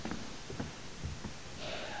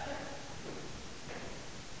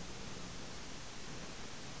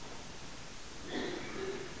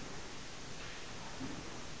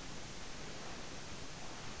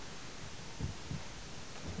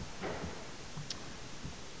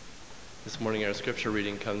This morning our scripture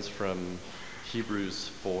reading comes from Hebrews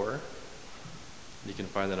 4. You can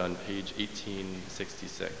find that on page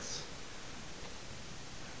 1866.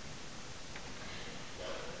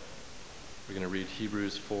 We're going to read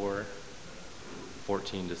Hebrews 4,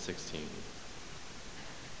 14 to 16.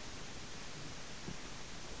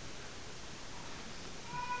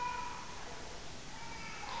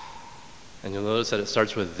 And you'll notice that it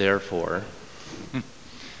starts with therefore.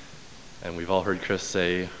 And we've all heard Chris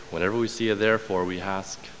say, whenever we see a therefore, we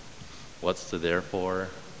ask, what's the therefore?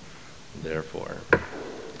 Therefore.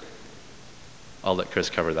 I'll let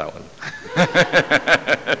Chris cover that one.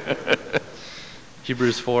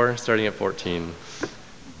 Hebrews 4, starting at 14.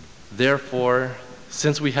 Therefore,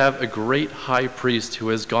 since we have a great high priest who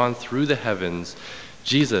has gone through the heavens,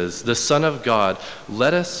 Jesus, the Son of God,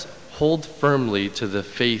 let us hold firmly to the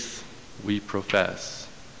faith we profess.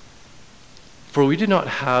 For we do not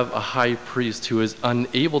have a high priest who is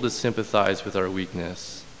unable to sympathize with our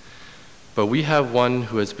weakness, but we have one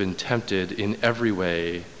who has been tempted in every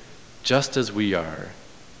way, just as we are,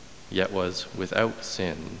 yet was without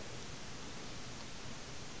sin.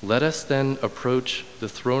 Let us then approach the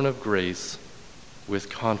throne of grace with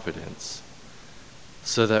confidence,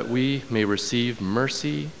 so that we may receive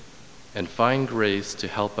mercy and find grace to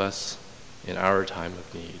help us in our time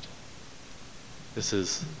of need. This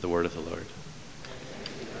is the word of the Lord.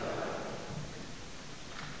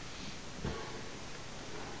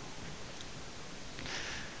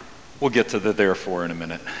 We'll get to the therefore in a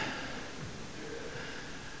minute.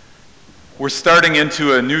 We're starting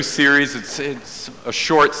into a new series. It's a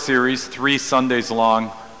short series, 3 Sundays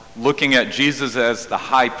long, looking at Jesus as the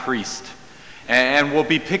high priest. And we'll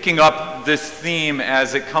be picking up this theme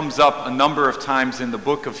as it comes up a number of times in the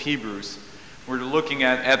book of Hebrews. We're looking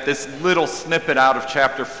at this little snippet out of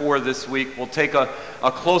chapter 4 this week. We'll take a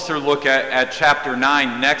closer look at chapter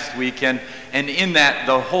 9 next week. And in that,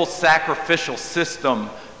 the whole sacrificial system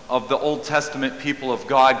of the Old Testament people of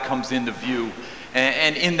God comes into view.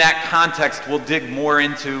 And in that context, we'll dig more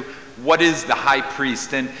into what is the high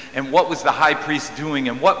priest and what was the high priest doing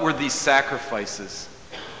and what were these sacrifices.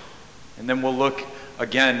 And then we'll look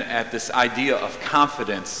again at this idea of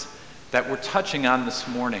confidence that we're touching on this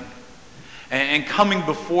morning. And coming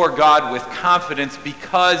before God with confidence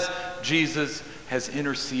because Jesus has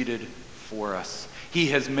interceded for us. He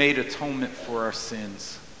has made atonement for our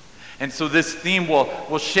sins. And so this theme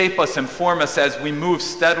will shape us and form us as we move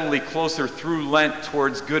steadily closer through Lent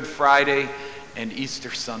towards Good Friday and Easter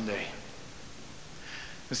Sunday.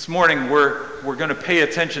 This morning we're going to pay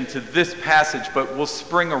attention to this passage, but we'll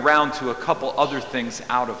spring around to a couple other things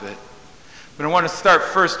out of it. But I want to start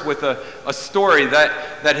first with a story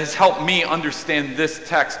that has helped me understand this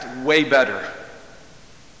text way better.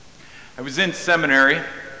 I was in seminary,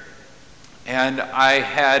 and I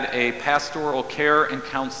had a pastoral care and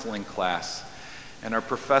counseling class. And our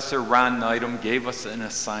professor, Ron Neidham, gave us an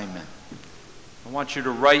assignment. I want you to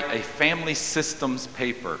write a family systems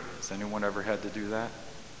paper. Has anyone ever had to do that?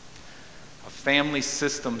 A family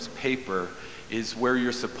systems paper is where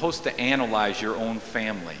you're supposed to analyze your own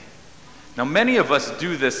family. Now, many of us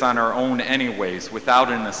do this on our own anyways, without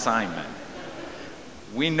an assignment.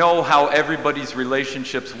 We know how everybody's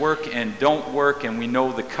relationships work and don't work, and we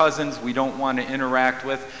know the cousins we don't want to interact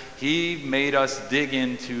with. He made us dig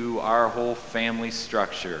into our whole family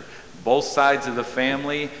structure. Both sides of the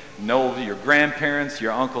family, know your grandparents,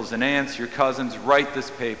 your uncles and aunts, your cousins, write this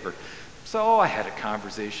paper. So I had a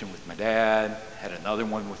conversation with my dad, had another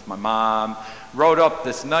one with my mom, wrote up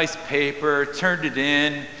this nice paper, turned it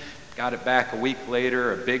in, got it back a week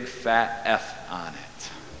later, a big fat F on it.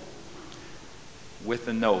 With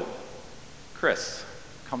a note, Chris,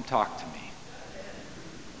 come talk to me.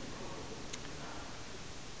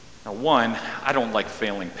 Now, 1, I don't like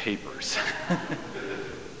failing papers.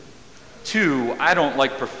 2, I don't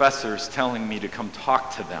like professors telling me to come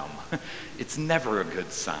talk to them. It's never a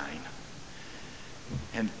good sign.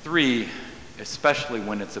 And 3, especially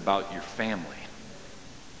when it's about your family.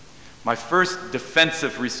 My first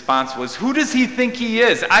defensive response was, who does he think he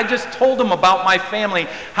is? I just told him about my family.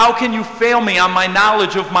 How can you fail me on my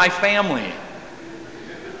knowledge of my family?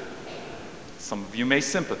 Some of you may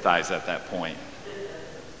sympathize at that point.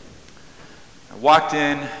 I walked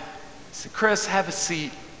in, I said, Chris, have a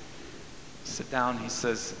seat. Sit down. He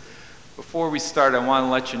says, before we start, I want to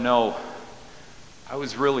let you know, I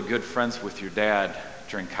was really good friends with your dad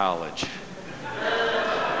during college.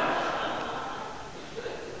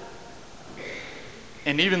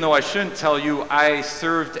 And even though I shouldn't tell you, I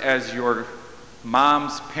served as your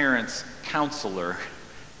mom's parents' counselor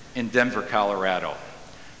in Denver, Colorado.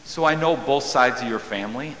 So I know both sides of your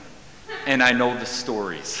family, and I know the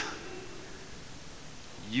stories.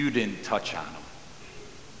 you didn't touch on them.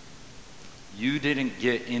 You didn't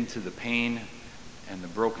get into the pain and the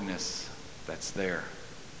brokenness that's there.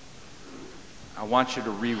 I want you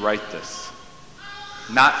to rewrite this,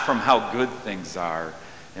 not from how good things are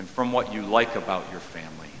and from what you like about your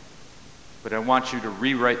family, but I want you to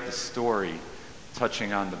rewrite the story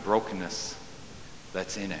touching on the brokenness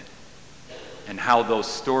that's in it and how those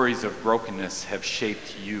stories of brokenness have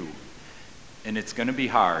shaped you. And it's going to be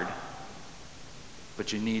hard,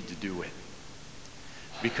 but you need to do it.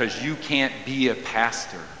 Because you can't be a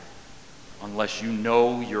pastor unless you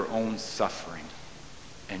know your own suffering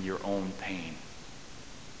and your own pain.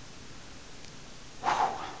 Whew.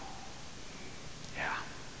 Yeah.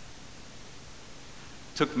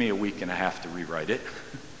 Took me a week and a half to rewrite it.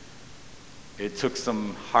 It took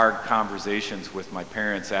some hard conversations with my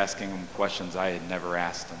parents, asking them questions I had never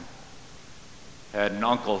asked them. I had an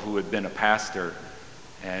uncle who had been a pastor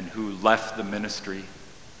and who left the ministry,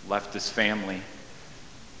 left his family,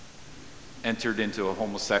 entered into a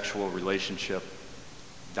homosexual relationship,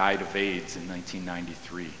 died of AIDS in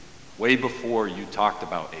 1993, way before you talked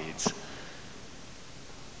about AIDS.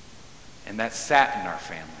 And that sat in our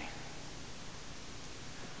family.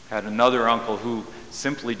 Had another uncle who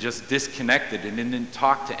simply just disconnected and didn't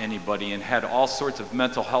talk to anybody and had all sorts of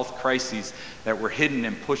mental health crises that were hidden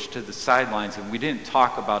and pushed to the sidelines, and we didn't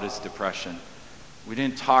talk about his depression. We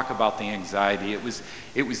didn't talk about the anxiety.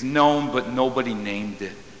 It was known, but nobody named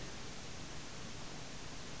it.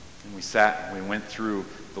 And we sat and we went through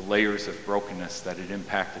the layers of brokenness that had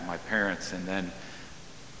impacted my parents, and then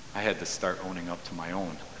I had to start owning up to my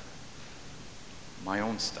own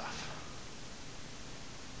stuff.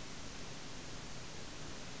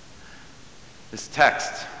 This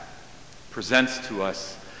text presents to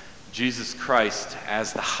us Jesus Christ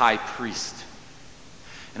as the high priest.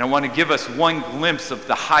 And I want to give us one glimpse of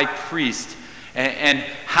the high priest and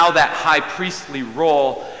how that high priestly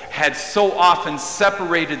role had so often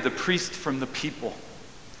separated the priest from the people.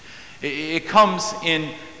 It comes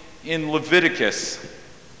in Leviticus,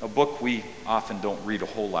 a book we often don't read a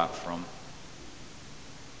whole lot from.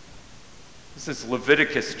 This is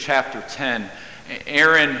Leviticus chapter 10.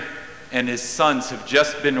 Aaron and his sons have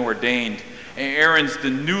just been ordained. Aaron's the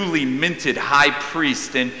newly minted high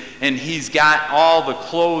priest, and he's got all the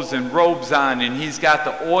clothes and robes on, and he's got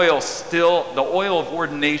the oil of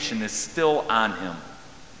ordination is still on him.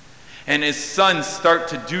 And his sons start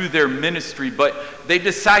to do their ministry, but they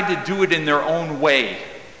decide to do it in their own way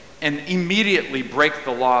and immediately break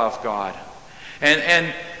the law of God.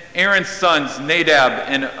 And Aaron's sons, Nadab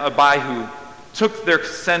and Abihu, took their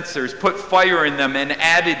censers, put fire in them, and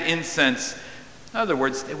added incense. In other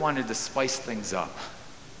words, they wanted to spice things up.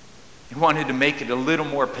 They wanted to make it a little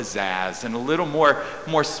more pizzazz and a little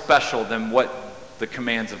more special than what the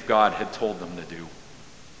commands of God had told them to do.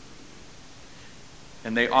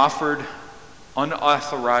 And they offered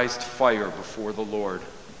unauthorized fire before the Lord,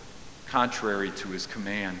 contrary to his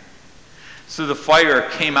command. So the fire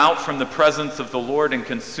came out from the presence of the Lord and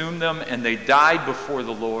consumed them, and they died before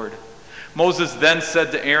the Lord. Moses then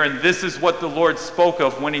said to Aaron, "This is what the Lord spoke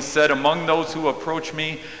of when he said, 'Among those who approach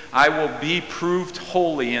me, I will be proved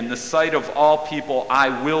holy. In the sight of all people, I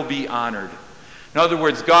will be honored.'" In other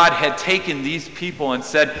words, God had taken these people and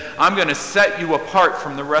said, "I'm going to set you apart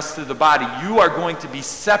from the rest of the body. You are going to be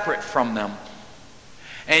separate from them.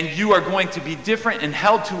 And you are going to be different and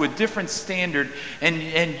held to a different standard.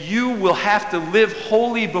 And you will have to live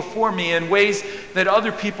holy before me in ways that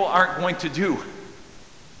other people aren't going to do.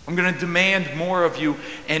 I'm going to demand more of you.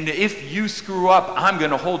 And if you screw up, I'm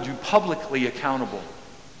going to hold you publicly accountable."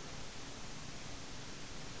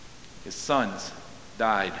 His sons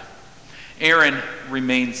died. Aaron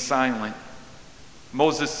remained silent.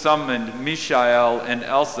 Moses summoned Mishael and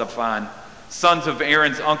Elzaphan, sons of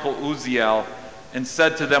Aaron's uncle Uzziel, and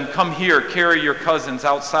said to them, "Come here, carry your cousins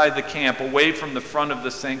outside the camp, away from the front of the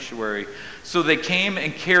sanctuary." So they came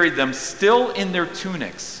and carried them, still in their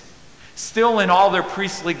tunics, still in all their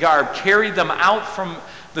priestly garb, carried them out from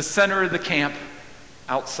the center of the camp,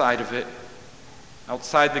 outside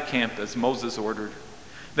the camp, as Moses ordered.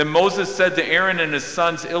 Then Moses said to Aaron and his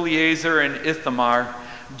sons Eleazar and Ithamar,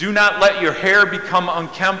 "Do not let your hair become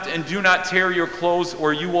unkempt, and do not tear your clothes,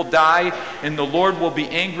 or you will die, and the Lord will be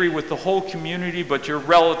angry with the whole community, but your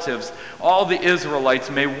relatives, all the Israelites,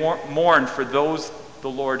 may mourn for those the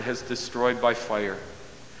Lord has destroyed by fire.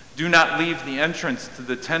 Do not leave the entrance to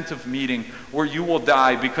the tent of meeting, or you will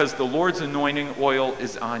die, because the Lord's anointing oil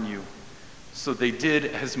is on you." So they did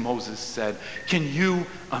as Moses said. Can you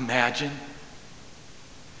imagine?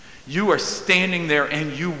 You are standing there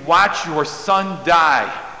and you watch your son die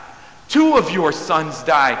 2 of your sons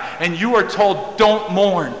die, and you are told, don't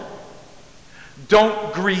mourn.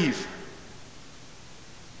 Don't grieve.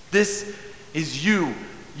 This is you.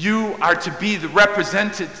 You are to be the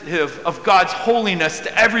representative of God's holiness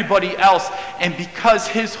to everybody else. And because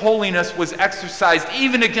his holiness was exercised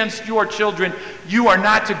even against your children, you are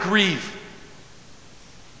not to grieve.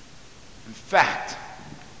 In fact,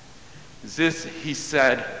 this, he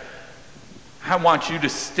said, I want you to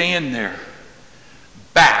stand there,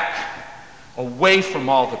 back, away from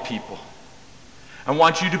all the people. I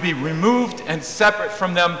want you to be removed and separate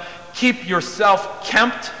from them. Keep yourself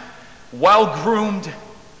kempt, well-groomed,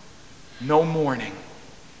 no mourning.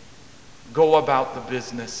 Go about the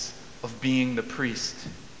business of being the priest,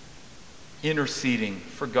 interceding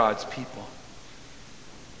for God's people.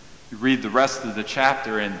 You read the rest of the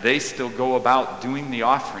chapter, and they still go about doing the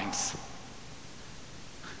offerings.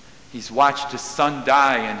 He's watched his son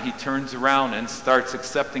die, and he turns around and starts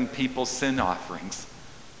accepting people's sin offerings.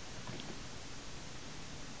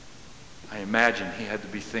 I imagine he had to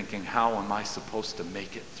be thinking, how am I supposed to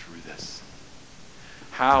make it through this?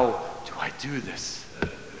 How do I do this?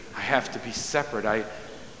 I have to be separate. I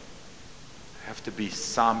have to be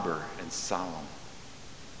somber and solemn.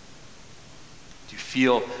 Do you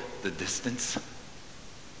feel the distance?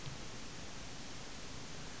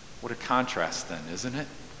 What a contrast then, isn't it?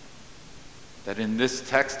 That in this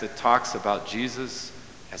text it talks about Jesus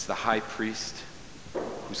as the high priest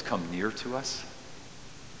who's come near to us.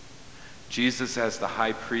 Jesus as the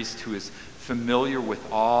high priest who is familiar with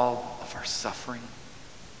all of our suffering.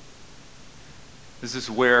 This is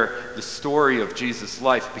where the story of Jesus'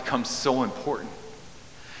 life becomes so important.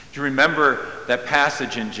 Do you remember that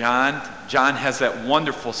passage in John? John has that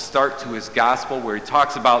wonderful start to his gospel where he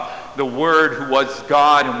talks about the Word who was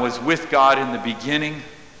God and was with God in the beginning.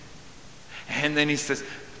 And then he says,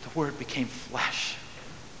 the Word became flesh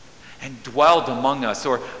and dwelled among us,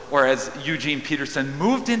 or as Eugene Peterson,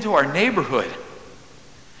 moved into our neighborhood.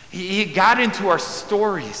 He got into our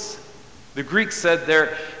stories. The Greek said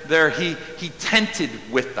there he tented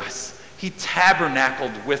with us. He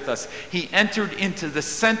tabernacled with us. He entered into the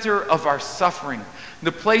center of our suffering,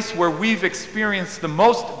 the place where we've experienced the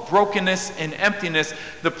most brokenness and emptiness,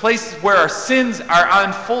 the place where our sins are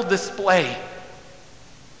on full display,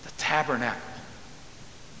 the tabernacle.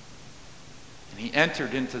 And he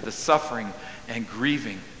entered into the suffering and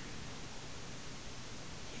grieving.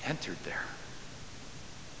 He entered there.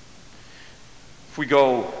 If we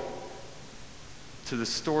go to the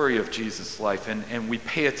story of Jesus' life and we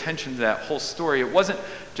pay attention to that whole story, it wasn't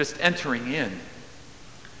just entering in.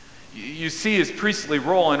 You see his priestly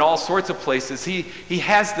role in all sorts of places. He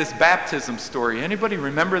has this baptism story. Anybody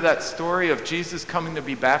remember that story of Jesus coming to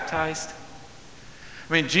be baptized?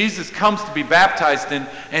 I mean, Jesus comes to be baptized,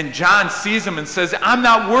 and John sees him and says, I'm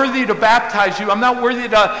not worthy to baptize you. I'm not worthy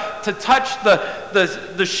to touch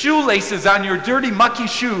the shoelaces on your dirty, mucky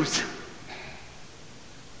shoes.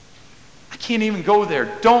 I can't even go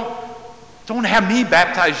there. Don't have me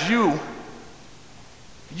baptize you.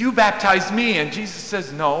 You baptize me. And Jesus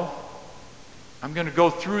says, no. I'm going to go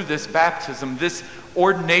through this baptism, this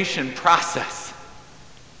ordination process.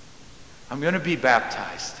 I'm going to be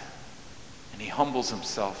baptized. And he humbles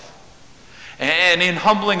himself. And in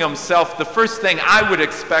humbling himself, the first thing I would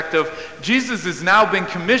expect of Jesus has now been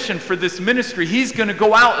commissioned for this ministry. He's going to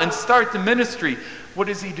go out and start the ministry. What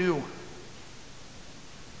does he do?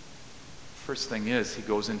 First thing is, he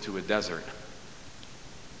goes into a desert.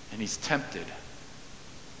 And he's tempted.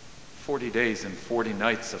 40 days and 40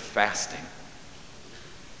 nights of fasting.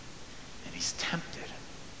 And he's tempted.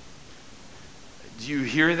 Do you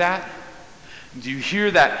hear that? Do you hear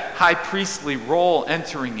that high priestly role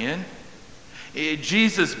entering in?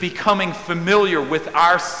 Jesus becoming familiar with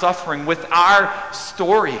our suffering, with our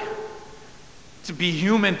story. To be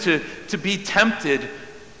human, to be tempted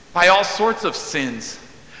by all sorts of sins.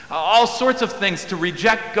 All sorts of things, to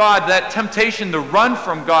reject God, that temptation to run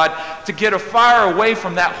from God, to get as far away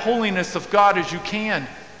from that holiness of God as you can.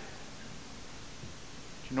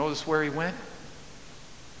 Did you notice where he went?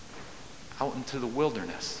 Out into the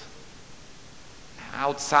wilderness.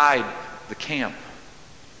 Outside the camp.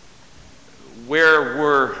 Where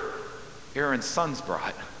were Aaron's sons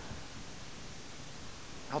brought?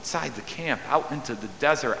 Outside the camp, out into the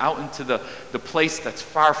desert, out into the place that's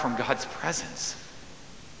far from God's presence.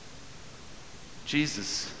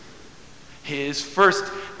 Jesus, his first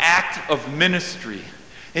act of ministry,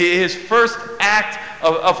 his first act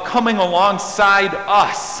of coming alongside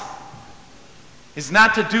us, is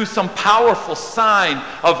not to do some powerful sign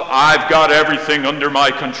of, I've got everything under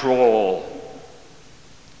my control.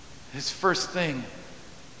 His first thing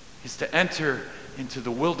is to enter into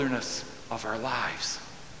the wilderness of our lives,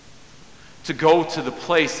 to go to the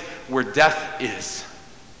place where death is,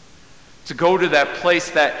 to go to that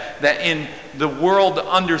place that in the world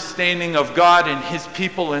understanding of God and his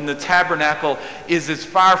people in the tabernacle is as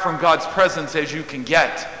far from God's presence as you can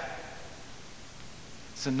get.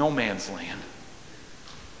 It's a no man's land.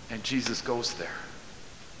 And Jesus goes there.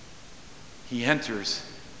 He enters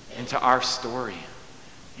into our story,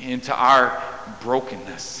 into our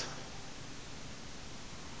brokenness.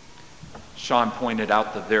 Sean pointed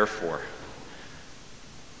out the therefore.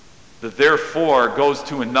 The therefore goes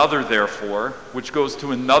to another therefore, which goes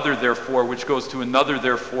to another therefore, which goes to another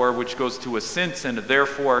therefore, which goes to a since and a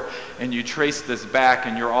therefore, and you trace this back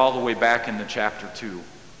and you're all the way back into chapter 2. And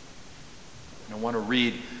I want to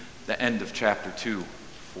read the end of chapter 2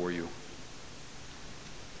 for you.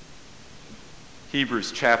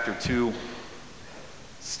 Hebrews chapter 2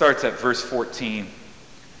 starts at verse 14.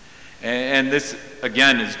 And this,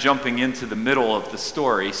 again, is jumping into the middle of the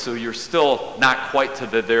story, so you're still not quite to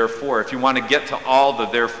the therefore. If you want to get to all the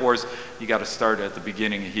therefores, you got to start at the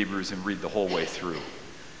beginning of Hebrews and read the whole way through.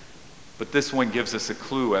 But this one gives us a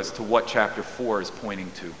clue as to what chapter 4 is pointing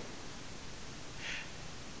to.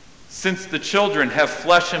 Since the children have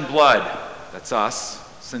flesh and blood, that's us,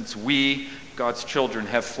 since we, God's children,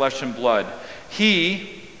 have flesh and blood,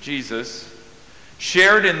 he, Jesus,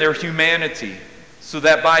 shared in their humanity, so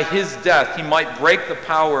that by his death he might break the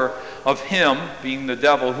power of him, being the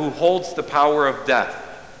devil, who holds the power of death,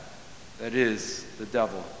 that is, the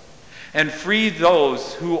devil, and free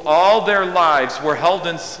those who all their lives were held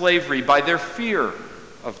in slavery by their fear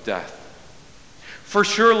of death. For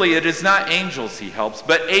surely it is not angels he helps,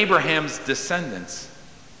 but Abraham's descendants.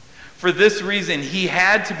 For this reason he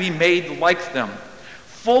had to be made like them,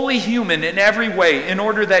 fully human in every way, in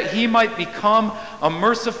order that he might become a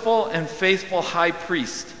merciful and faithful high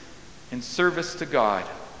priest in service to God,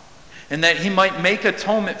 and that he might make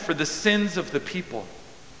atonement for the sins of the people,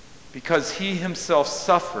 because he himself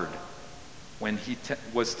suffered when he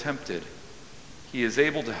was tempted. He is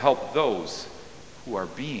able to help those who are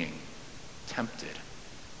being tempted.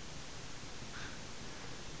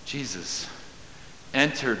 Jesus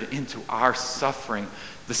entered into our suffering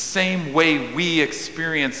the same way we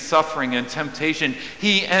experience suffering and temptation.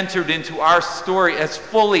 He entered into our story as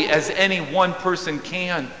fully as any one person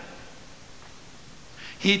can.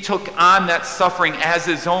 He took on that suffering as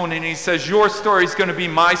his own, and he says, your story is going to be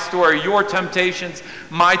my story. Your temptations,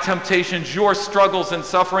 my temptations. Your struggles and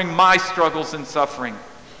suffering, my struggles and suffering.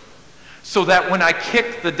 So that when I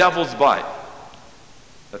kick the devil's butt,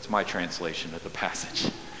 that's my translation of the passage.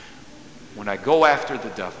 When I go after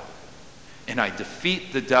the devil, and I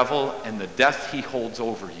defeat the devil and the death he holds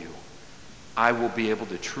over you, I will be able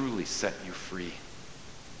to truly set you free.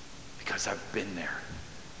 Because I've been there.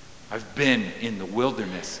 I've been in the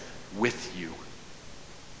wilderness with you.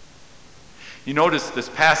 You notice this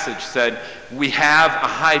passage said, we have a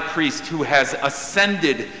high priest who has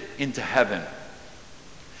ascended into heaven.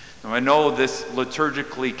 Now I know this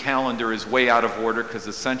liturgically calendar is way out of order because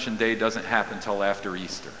Ascension Day doesn't happen till after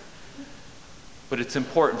Easter. But it's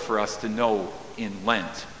important for us to know in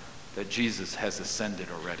Lent that Jesus has ascended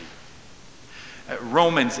already.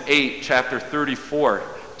 Romans 8, chapter 34,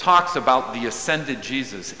 talks about the ascended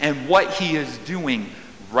Jesus and what he is doing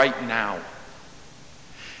right now.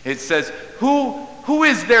 It says, who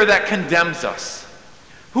is there that condemns us?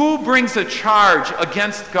 Who brings a charge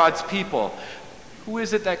against God's people? Who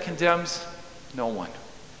is it that condemns? No one.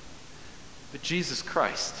 But Jesus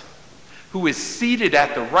Christ, who is seated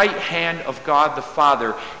at the right hand of God the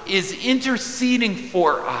Father, is interceding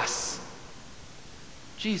for us.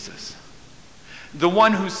 Jesus, the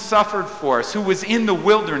one who suffered for us, who was in the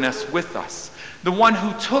wilderness with us, the one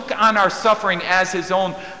who took on our suffering as his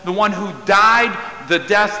own, the one who died the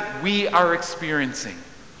death we are experiencing,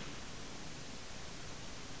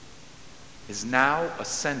 is now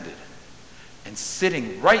ascended and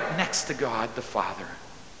sitting right next to God the Father.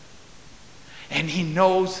 And he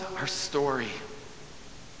knows our story.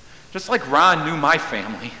 Just like Ron knew my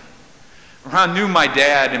family. Ron knew my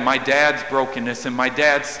dad and my dad's brokenness and my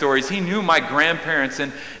dad's stories. He knew my grandparents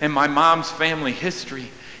and my mom's family history.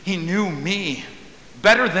 He knew me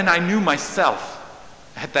better than I knew myself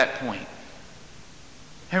at that point.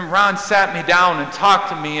 And Ron sat me down and talked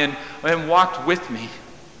to me and walked with me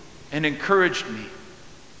and encouraged me. He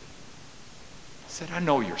said, I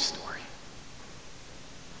know your story.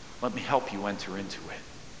 Let me help you enter into it.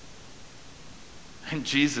 And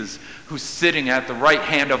Jesus, who's sitting at the right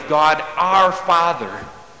hand of God, our Father,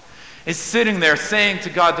 is sitting there saying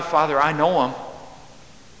to God the Father, I know him.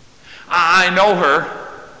 I know her.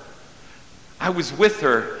 I was with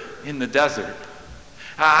her in the desert.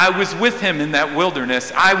 I was with him in that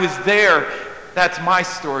wilderness. I was there. That's my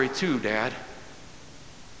story too, Dad.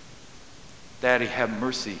 Daddy, have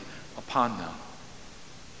mercy upon them.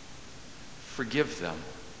 Forgive them.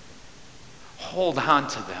 Hold on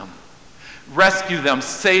to them. Rescue them.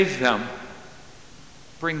 Save them.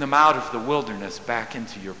 Bring them out of the wilderness back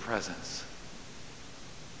into your presence.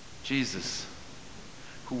 Jesus,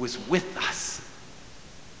 who was with us,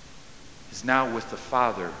 is now with the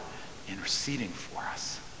Father interceding for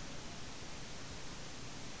us.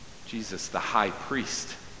 Jesus, the high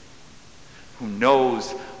priest, who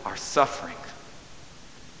knows our suffering,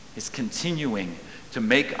 is continuing to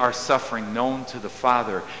make our suffering known to the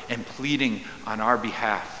Father and pleading on our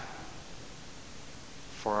behalf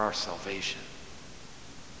for our salvation.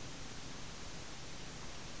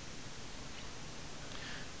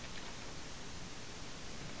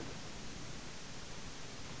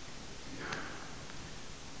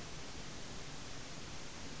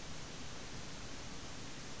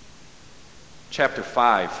 Chapter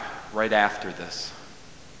 5, right after this.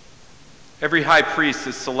 Every high priest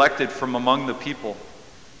is selected from among the people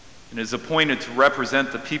and is appointed to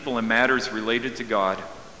represent the people in matters related to God,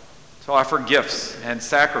 to offer gifts and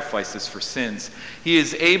sacrifices for sins. He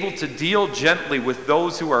is able to deal gently with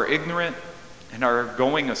those who are ignorant and are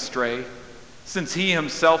going astray, since he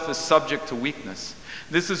himself is subject to weakness.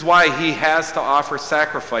 This is why he has to offer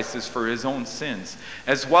sacrifices for his own sins,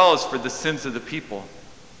 as well as for the sins of the people.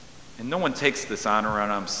 And no one takes this honor on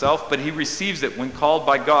himself, but he receives it when called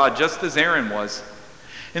by God, just as Aaron was.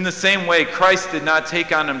 In the same way, Christ did not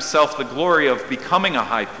take on himself the glory of becoming a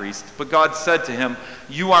high priest, but God said to him,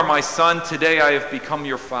 "You are my son, today I have become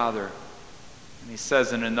your father." And he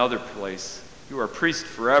says in another place, "You are a priest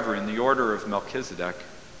forever in the order of Melchizedek."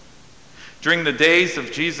 During the days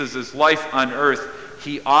of Jesus' life on earth,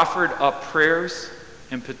 he offered up prayers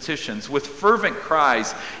and petitions with fervent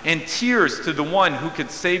cries and tears to the one who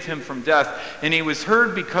could save him from death. And he was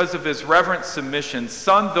heard because of his reverent submission.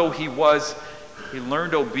 Son though he was, he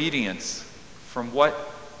learned obedience from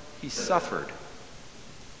what he suffered.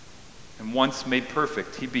 And once made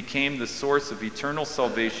perfect, he became the source of eternal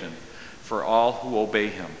salvation for all who obey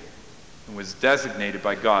him, and was designated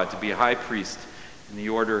by God to be a high priest in the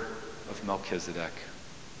order of Melchizedek.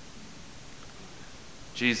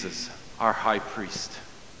 Jesus, our high priest,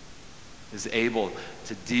 is able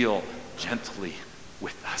to deal gently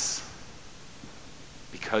with us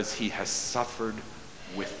because he has suffered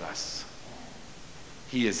with us.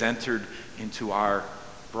 He has entered into our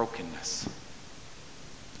brokenness.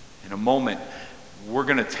 In a moment, we're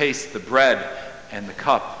going to taste the bread and the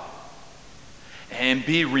cup and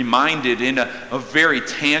be reminded in a very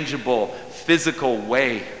tangible, physical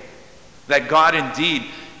way that God indeed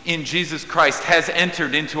in Jesus Christ has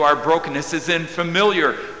entered into our brokenness, is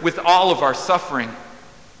familiar with all of our suffering.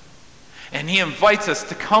 And he invites us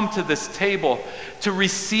to come to this table to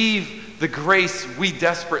receive the grace we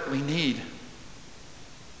desperately need.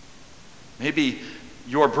 Maybe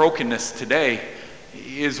your brokenness today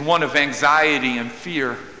is one of anxiety and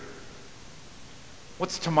fear.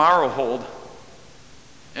 What's tomorrow hold?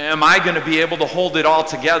 Am I going to be able to hold it all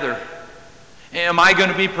together? Am I going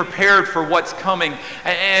to be prepared for what's coming?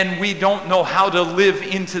 And we don't know how to live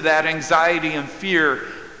into that anxiety and fear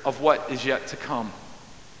of what is yet to come.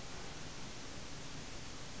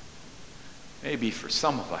 Maybe for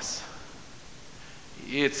some of us,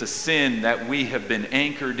 it's a sin that we have been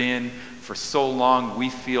anchored in for so long we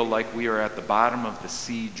feel like we are at the bottom of the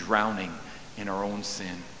sea drowning in our own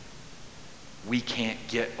sin. We can't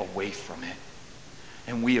get away from it.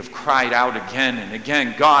 And we have cried out again and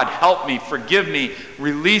again, God, help me, forgive me,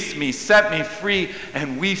 release me, set me free.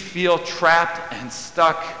 And we feel trapped and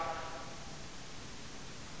stuck.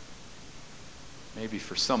 Maybe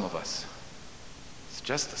for some of us, it's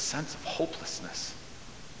just a sense of hopelessness.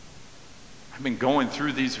 I've been going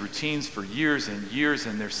through these routines for years and years,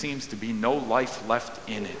 and there seems to be no life left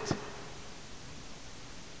in it.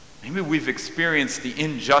 Maybe we've experienced the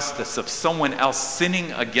injustice of someone else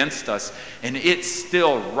sinning against us, and it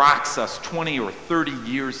still rocks us 20 or 30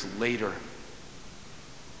 years later.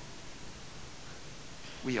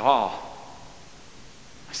 We all,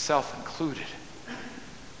 myself included,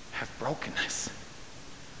 have brokenness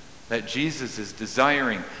that Jesus is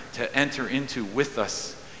desiring to enter into with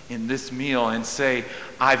us in this meal and say,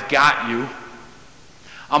 I've got you.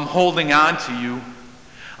 I'm holding on to you.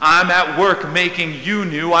 I'm at work making you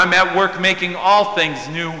new. I'm at work making all things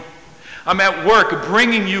new. I'm at work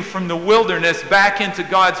bringing you from the wilderness back into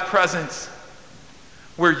God's presence,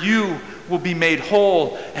 where you will be made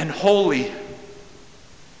whole and holy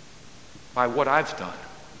by what I've done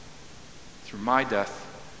through my death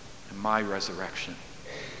and my resurrection.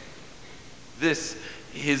 This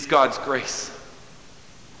is God's grace.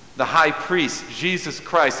 The high priest, Jesus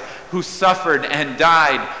Christ, who suffered and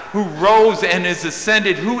died, who rose and is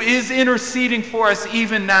ascended, who is interceding for us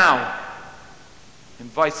even now,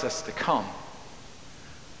 invites us to come.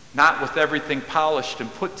 Not with everything polished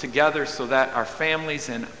and put together so that our families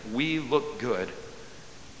and we look good,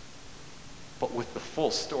 but with the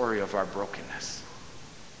full story of our brokenness,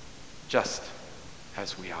 just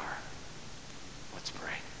as we are. Let's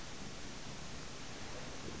pray.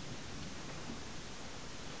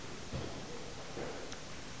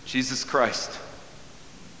 Jesus Christ,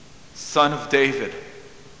 Son of David,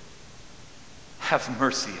 have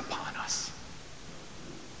mercy upon us.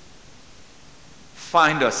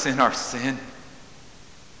 Find us in our sin.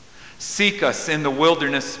 Seek us in the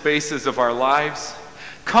wilderness spaces of our lives.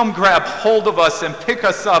 Come grab hold of us and pick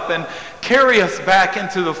us up and carry us back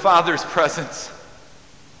into the Father's presence.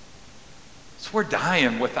 So we're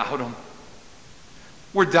dying without him.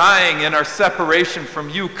 We're dying in our separation from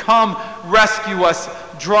you. Come rescue us,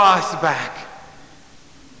 draw us back.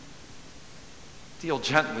 Deal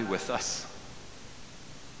gently with us.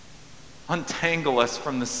 Untangle us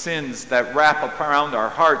from the sins that wrap around our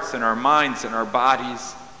hearts and our minds and our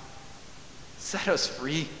bodies. Set us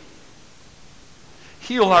free.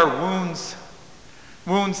 Heal our wounds,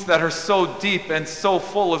 wounds that are so deep and so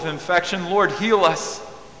full of infection. Lord, heal us.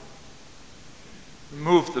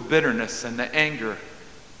 Remove the bitterness and the anger,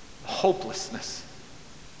 the hopelessness,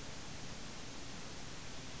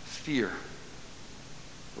 fear,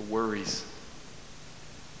 the worries.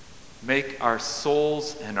 Make our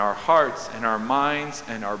souls and our hearts and our minds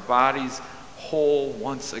and our bodies whole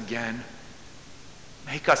once again.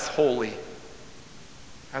 Make us holy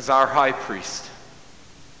as our high priest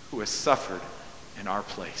who has suffered in our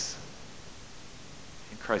place.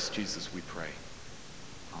 In Christ Jesus we pray.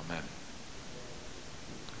 Amen.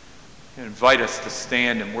 I invite us to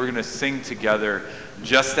stand, and we're going to sing together,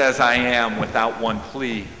 Just As I Am, without one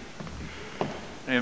plea.